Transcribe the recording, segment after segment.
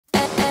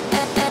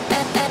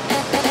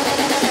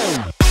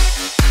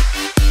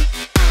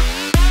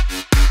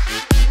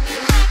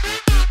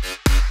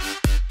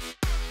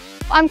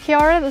I'm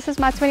Kiara, this is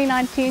my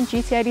 2019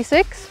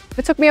 GT86.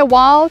 It took me a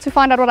while to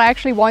find out what I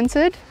actually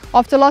wanted.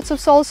 After lots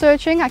of soul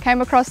searching, I came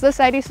across this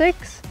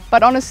 86,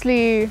 but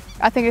honestly,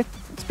 I think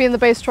it's been the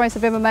best choice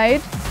I've ever made.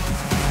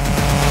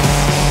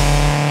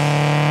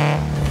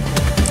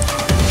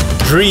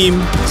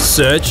 Dream,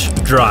 search,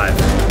 drive.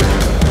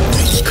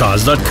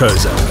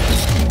 Cars.co.za.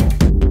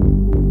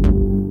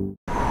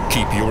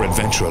 Keep your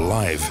adventure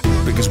alive,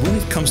 because when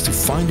it comes to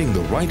finding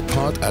the right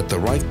part at the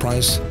right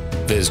price,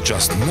 there's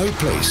just no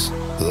place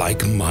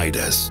like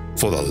Midas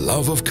for the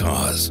love of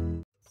cars.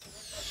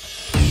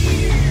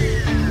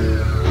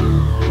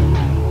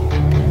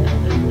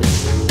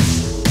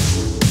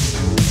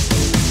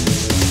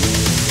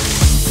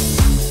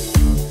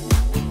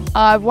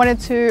 I've wanted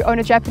to own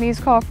a Japanese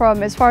car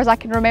from as far as I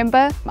can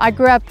remember. I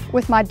grew up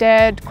with my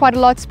dad quite a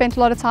lot, spent a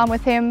lot of time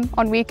with him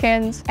on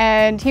weekends,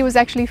 and he was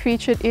actually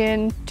featured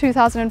in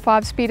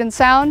 2005 Speed and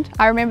Sound.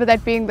 I remember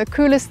that being the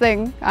coolest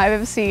thing I've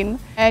ever seen.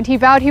 And he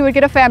vowed he would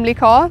get a family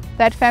car.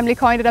 That family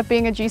car ended up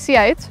being a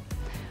GC8.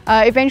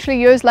 Eventually,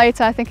 years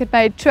later, I think it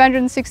made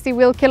 260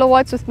 wheel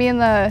kilowatts with me in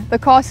the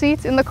car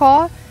seat in the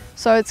car.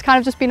 So it's kind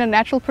of just been a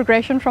natural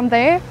progression from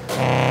there.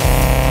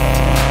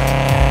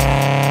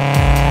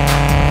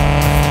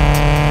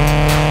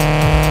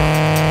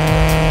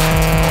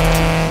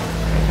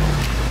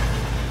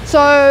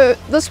 So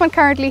this one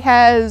currently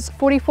has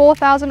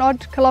 44,000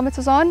 odd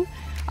kilometers on.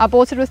 I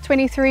bought it with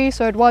 23,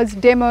 so it was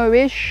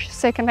demo-ish,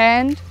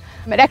 second-hand.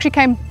 It actually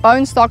came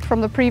bone stock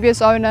from the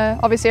previous owner.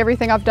 Obviously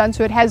everything I've done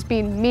to it has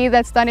been me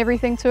that's done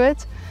everything to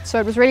it. So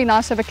it was really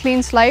nice to have a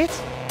clean slate.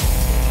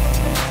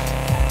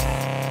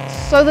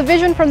 So the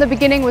vision from the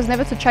beginning was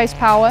never to chase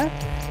power.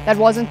 That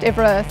wasn't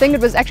ever a thing. It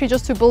was actually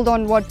just to build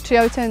on what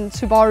Toyota and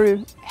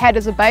Subaru had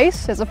as a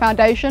base, as a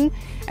foundation,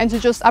 and to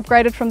just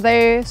upgrade it from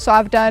there. So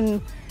I've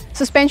done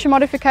suspension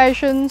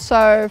modifications,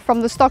 so from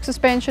the stock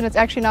suspension it's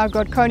actually now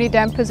got Koni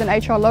dampers and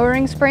HR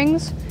lowering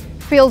springs.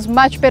 Feels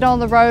much better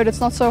on the road, it's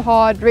not so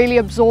hard, really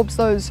absorbs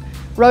those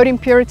road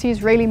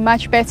impurities really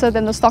much better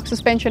than the stock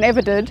suspension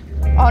ever did.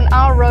 On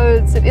our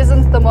roads it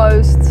isn't the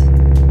most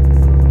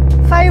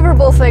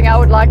favourable thing I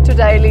would like to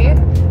daily,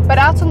 but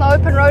out on the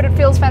open road it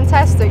feels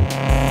fantastic.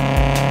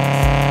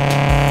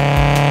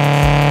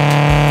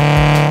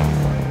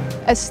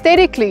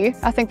 Aesthetically,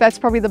 I think that's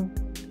probably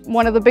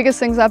one of the biggest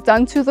things I've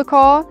done to the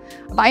car.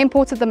 I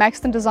imported the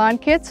Maxton design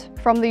kit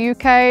from the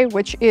UK,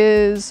 which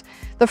is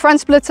the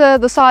front splitter,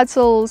 the side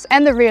sills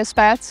and the rear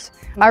spats.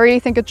 I really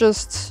think it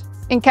just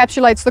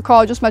encapsulates the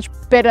car just much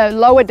better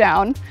lower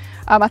down.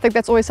 I think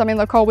that's always something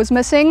the car was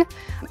missing.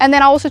 And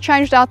then I also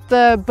changed out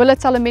the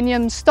billet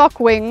aluminium stock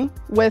wing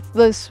with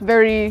this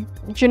very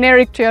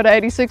generic Toyota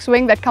 86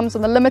 wing that comes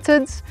on the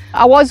limiteds.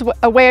 I was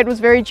aware it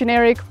was very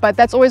generic, but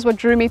that's always what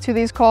drew me to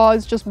these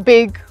cars, just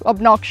big,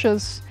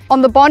 obnoxious.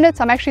 On the bonnet,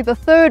 I'm actually the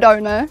third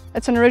owner.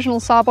 It's an original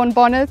Sarbon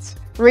bonnet.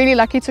 Really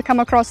lucky to come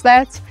across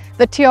that.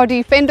 The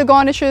TRD fender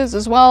garnishes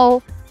as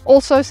well,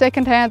 also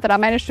second-hand that I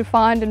managed to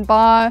find and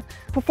buy.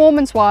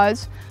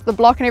 Performance-wise, the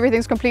block and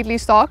everything's completely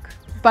stock,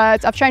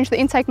 but I've changed the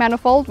intake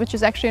manifold, which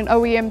is actually an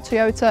OEM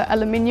Toyota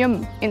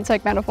aluminium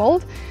intake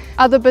manifold.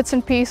 Other bits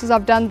and pieces,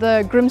 I've done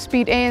the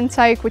Grimspeed air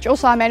intake, which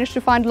also I managed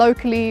to find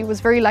locally,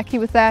 was very lucky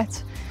with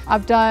that.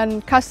 I've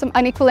done custom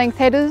unequal length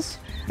headers.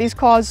 These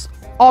cars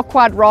are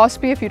quite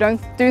raspy if you don't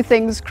do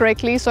things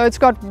correctly. So it's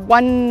got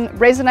one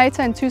resonator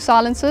and two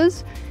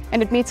silencers,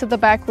 and it meets at the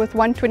back with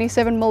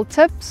 127mm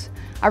tips.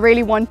 I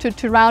really wanted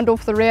to round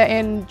off the rear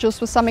end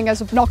just with something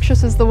as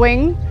obnoxious as the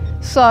wing.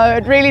 So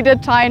it really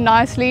did tie in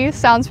nicely,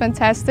 sounds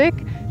fantastic.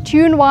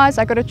 Tune-wise,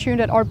 I got it tuned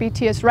at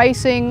RBTS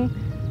Racing.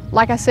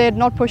 Like I said,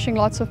 not pushing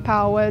lots of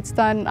power. It's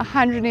done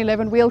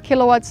 111 wheel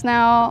kilowatts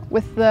now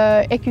with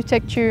the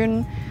EcuTech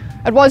tune.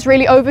 It was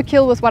really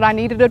overkill with what I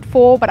needed it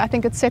for, but I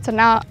think it sets a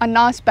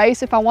nice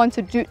base if I want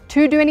to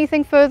do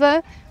anything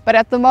further. But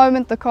at the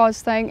moment, the car's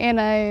staying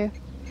NA.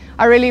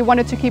 I really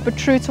wanted to keep it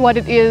true to what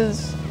it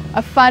is,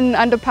 a fun,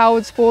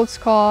 underpowered sports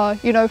car,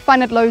 you know,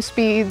 fun at low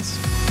speeds.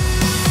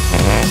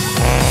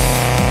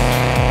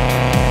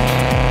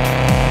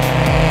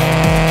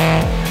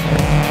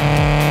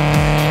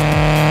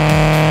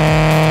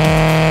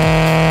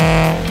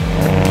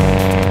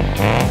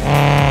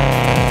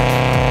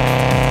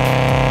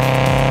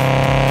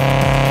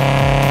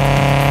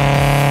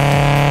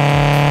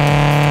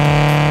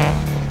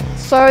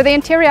 So the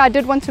interior I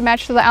did want to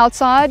match to the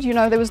outside, you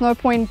know, there was no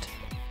point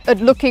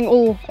it looking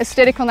all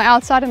aesthetic on the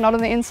outside and not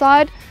on the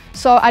inside.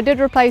 So I did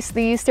replace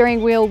the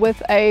steering wheel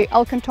with a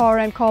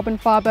Alcantara and carbon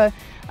fiber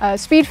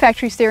Speed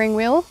Factory steering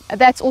wheel.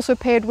 That's also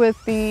paired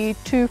with the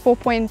two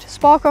 4-point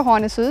Sparco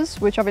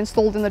harnesses, which I've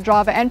installed in the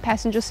driver and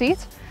passenger seat.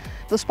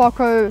 The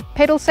Sparco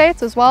pedal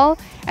set as well,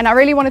 and I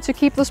really wanted to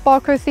keep the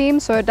Sparco theme,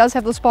 so it does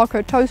have the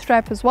Sparco toe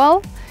strap as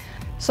well.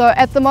 So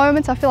at the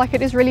moment I feel like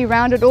it is really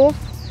rounded off.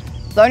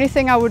 The only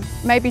thing I would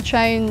maybe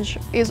change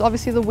is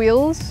obviously the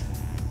wheels.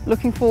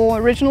 Looking for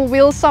original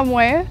wheels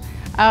somewhere.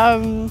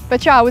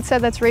 But yeah, I would say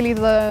that's really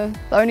the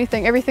only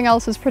thing. Everything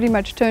else has pretty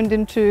much turned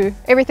into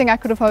everything I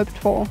could have hoped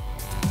for.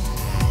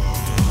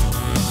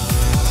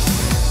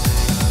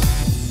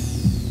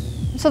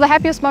 So the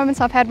happiest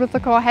moments I've had with the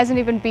car hasn't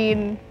even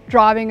been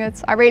driving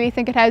it. I really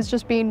think it has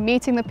just been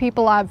meeting the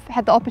people I've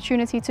had the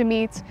opportunity to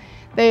meet.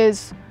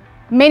 There's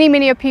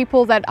many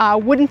people that I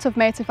wouldn't have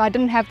met if I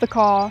didn't have the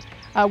car,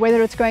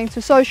 whether it's going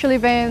to social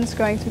events,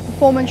 going to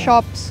performance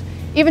shops,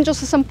 even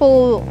just a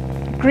simple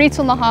greet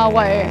on the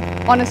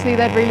highway. Honestly,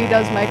 that really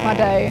does make my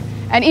day.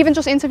 And even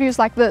just interviews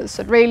like this,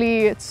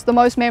 it's the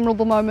most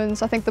memorable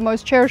moments, I think the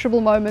most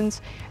cherishable moments.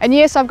 And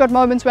yes, I've got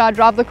moments where I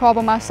drive the car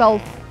by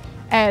myself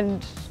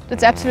and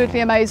it's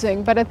absolutely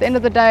amazing. But at the end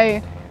of the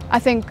day, I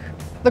think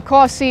the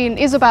car scene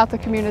is about the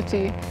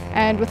community,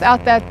 and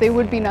without that, there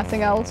would be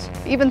nothing else.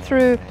 Even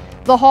through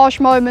the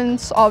harsh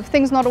moments of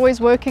things not always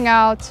working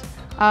out,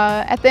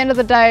 at the end of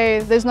the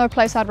day, there's no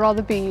place I'd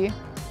rather be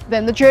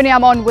than the journey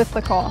I'm on with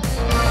the car.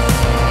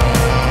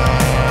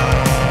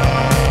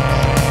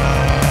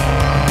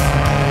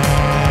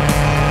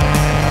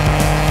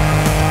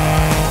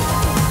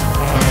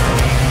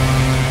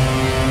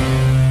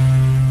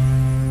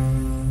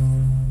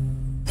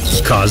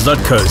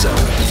 Cars.co.za.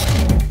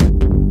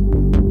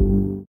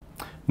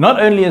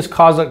 Not only is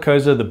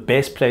Cars.co.za the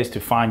best place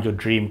to find your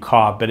dream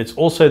car, but it's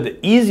also the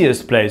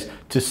easiest place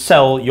to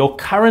sell your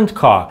current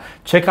car.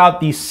 Check out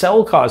the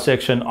sell car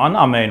section on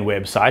our main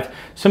website.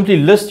 Simply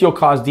list your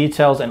car's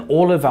details and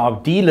all of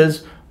our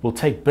dealers will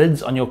take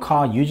bids on your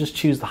car. You just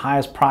choose the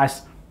highest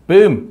price.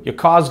 Boom, your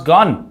car's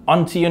gone.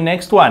 On to your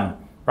next one.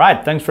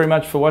 Right, thanks very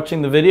much for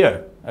watching the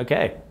video.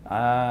 Okay,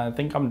 I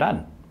think I'm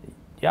done.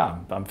 Yeah,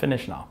 I'm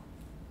finished now.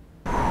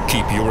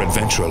 Keep your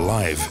adventure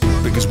alive,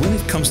 because when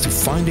it comes to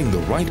finding the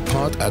right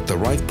part at the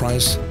right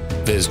price,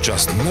 there's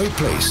just no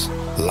place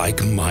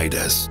like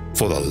Midas.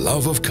 For the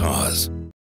love of cars.